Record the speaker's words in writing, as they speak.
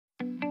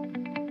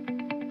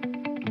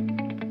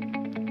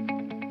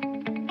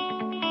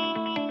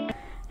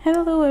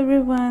Hello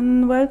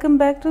everyone, welcome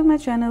back to my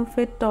channel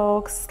Fit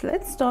Talks.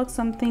 Let's talk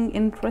something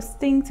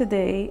interesting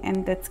today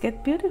and let's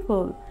get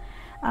beautiful.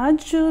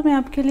 आज जो मैं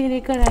आपके लिए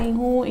लेकर आई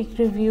हूँ एक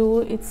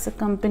review, it's a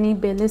company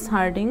Baylis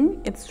Harding.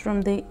 It's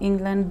from the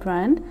England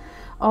brand.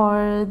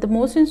 और the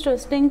most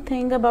interesting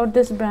thing about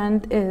this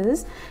brand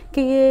is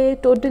कि ये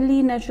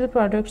टोटली नेचुरल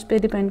प्रोडक्ट्स पे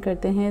डिपेंड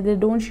करते हैं. They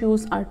don't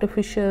use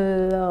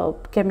artificial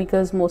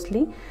chemicals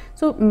mostly.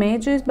 सो मैं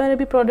जो इस बार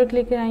अभी प्रोडक्ट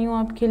लेकर आई हूँ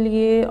आपके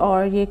लिए,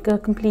 और ये एक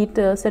कंप्लीट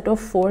सेट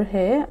ऑफ 4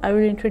 है. I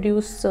will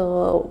introduce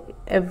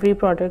every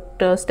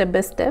product step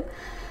by step.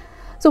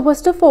 So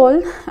first of all,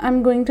 I'm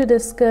going to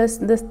discuss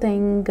this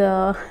thing,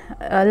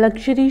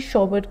 luxury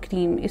shower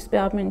cream. इस पे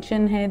आप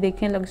मेंशन है,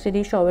 देखें,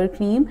 luxury shower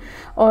cream.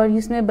 और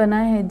इसमें बना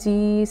है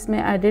जी, इसमें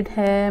एडेड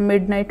है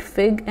midnight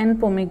fig and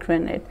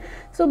pomegranate.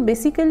 So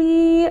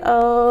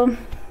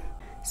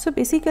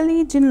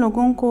basically जिन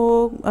लोगों को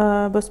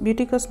बस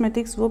ब्यूटी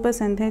कॉस्मेटिक्स वो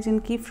पसंद है,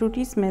 जिनकी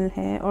फ्रूटी स्मेल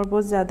है और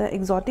बहुत ज़्यादा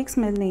एग्जॉटिक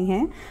स्मेल नहीं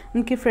है,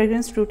 उनकी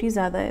फ्रेगरेंस फ्रूटी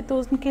ज़्यादा है, तो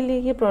उनके लिए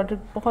ये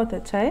प्रोडक्ट बहुत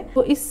अच्छा है.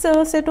 तो इस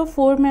सेट ऑफ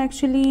 4 में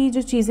एक्चुअली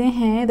जो चीज़ें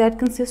हैं that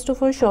consist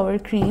of a shower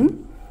cream,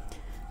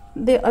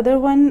 the other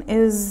one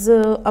is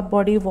a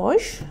body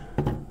wash,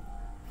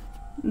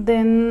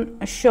 then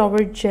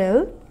shower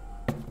gel,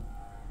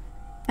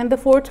 and the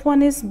fourth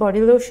one is body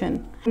lotion.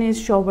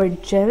 Is shower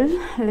gel.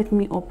 Let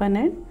me open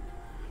it.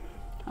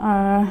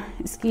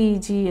 इसकी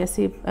जी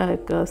ऐसी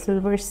एक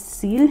silver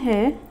seal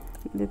है.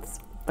 Let's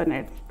open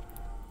it.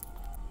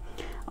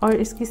 और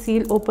इसकी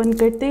seal open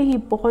करते ही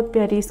बहुत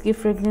प्यारी इसकी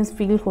फ्रेगरेंस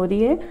फील हो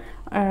रही है.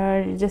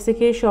 और जैसे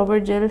कि शावर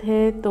जेल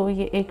है तो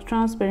ये एक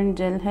ट्रांसपेरेंट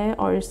जेल है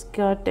और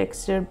इसका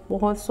टेक्सचर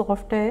बहुत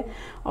सॉफ्ट है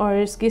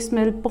और इसकी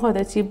स्मेल बहुत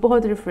अच्छी,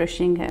 बहुत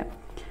रिफ़्रेशिंग है.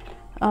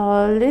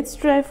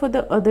 Let's try for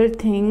the other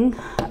thing.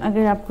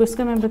 अगर आपको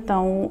इसका मैं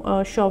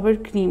बताऊँ शावर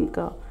क्रीम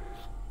का,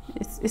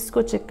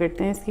 इसको चेक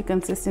करते हैं, इसकी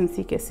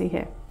कंसिस्टेंसी कैसी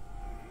है.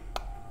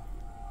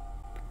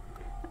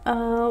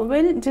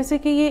 जैसे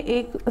कि ये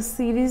एक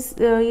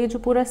सीरीज़, ये जो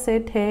पूरा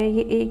सेट है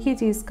ये एक ही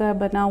चीज़ का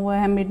बना हुआ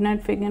है,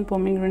 मिडनाइट फिग एंड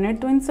पोमेग्रेनेट.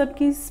 तो इन सब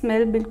की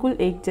स्मेल बिल्कुल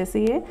एक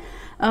जैसी है.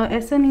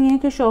 ऐसा नहीं है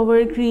कि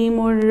शावर क्रीम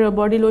और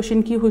बॉडी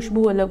लोशन की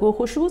खुशबू अलग हो.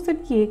 खुशबू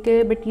सबकी एक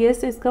है, बट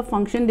येस इसका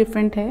फंक्शन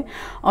डिफरेंट है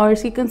और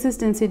इसकी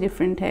कंसिस्टेंसी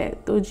डिफरेंट है.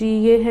 तो जी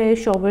ये है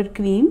शावर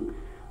क्रीम,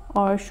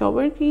 और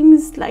shower cream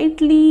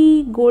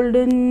slightly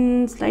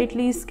golden,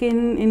 slightly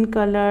skin in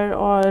colour,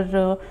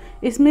 और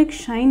इसमें एक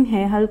शाइन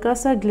है, हल्का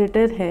सा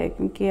ग्लिटर है,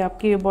 क्योंकि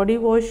आपके बॉडी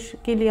वॉश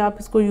के लिए आप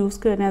इसको यूज़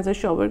कर रहे हैं एज अ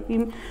शावर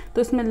क्रीम,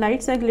 तो इसमें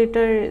लाइट सा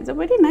glitter is a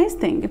very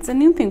nice thing. It's a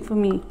new thing for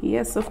me.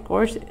 Yes of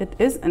course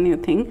it is a new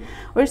thing.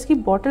 और इसकी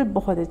बॉटल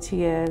बहुत अच्छी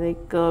है,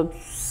 लाइक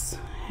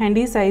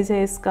हैंडी साइज़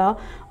है इसका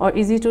और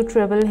इजी टू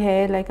ट्रेवल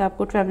है. लाइक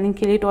आपको ट्रैवलिंग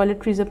के लिए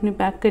टॉयलेटरीज अपनी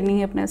पैक करनी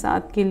है अपने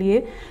साथ के लिए,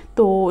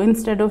 तो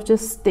instead of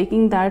just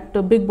taking that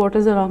big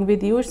bottles along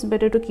with you, it's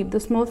better to keep the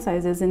small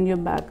sizes in your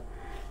bag.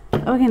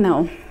 Okay, now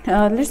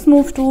let's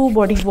move to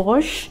body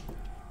wash.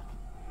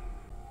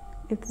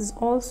 It is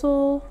also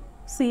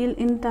seal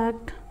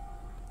intact.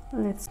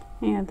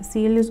 The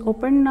seal is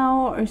open now.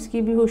 और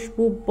इसकी भी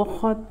खुशबू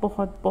बहुत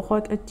बहुत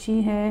बहुत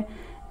अच्छी है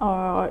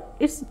और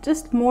it's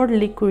just more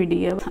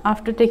liquidy.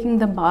 After taking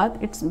the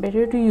bath it's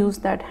better to use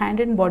that hand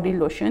and body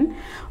lotion.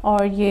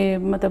 और ये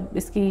मतलब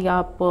इसकी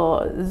आप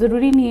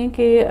ज़रूरी नहीं है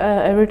कि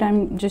every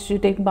time just you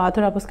take bath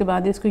और आप उसके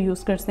बाद इसको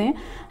यूज़ करते हैं.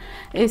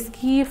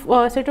 इसकी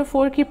सेट ऑफ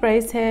 4 की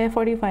प्राइस है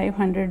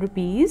 4500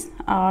 रुपीज़.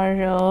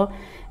 और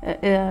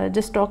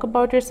just talk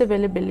about its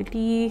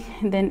availability,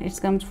 then it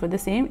comes for the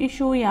same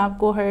issue. ये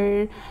आपको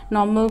हर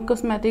नॉर्मल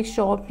कॉस्मेटिक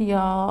शॉप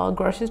या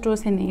ग्रोसरी स्टोर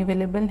से नहीं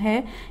अवेलेबल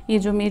है. ये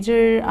जो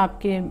मेजर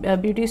आपके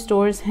ब्यूटी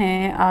स्टोर्स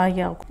हैं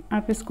या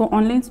आप इसको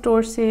ऑनलाइन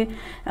स्टोर से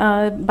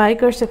बाय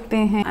कर सकते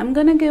हैं. I am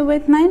gonna give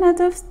it 9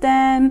 out of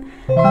 10.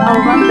 1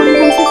 point हम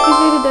सिर्फ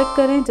इसलिए डिडक्ट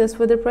करें just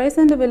for the price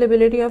and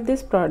availability of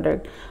this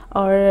product.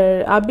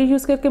 और आप भी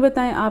यूज़ करके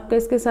बताएं आपका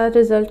इसके साथ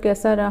रिजल्ट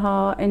कैसा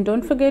रहा. And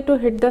don't forget to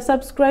hit the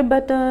subscribe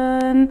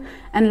button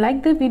and like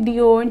the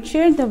video and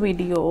share the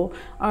video,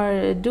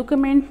 और do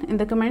comment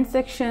in the comment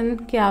section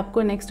कि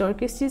आपको next और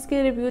किस चीज़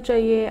के रिव्यू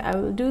चाहिए. I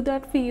will do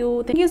that for you.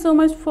 Thank you so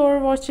much for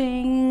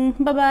watching.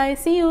 Bye bye.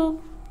 See you.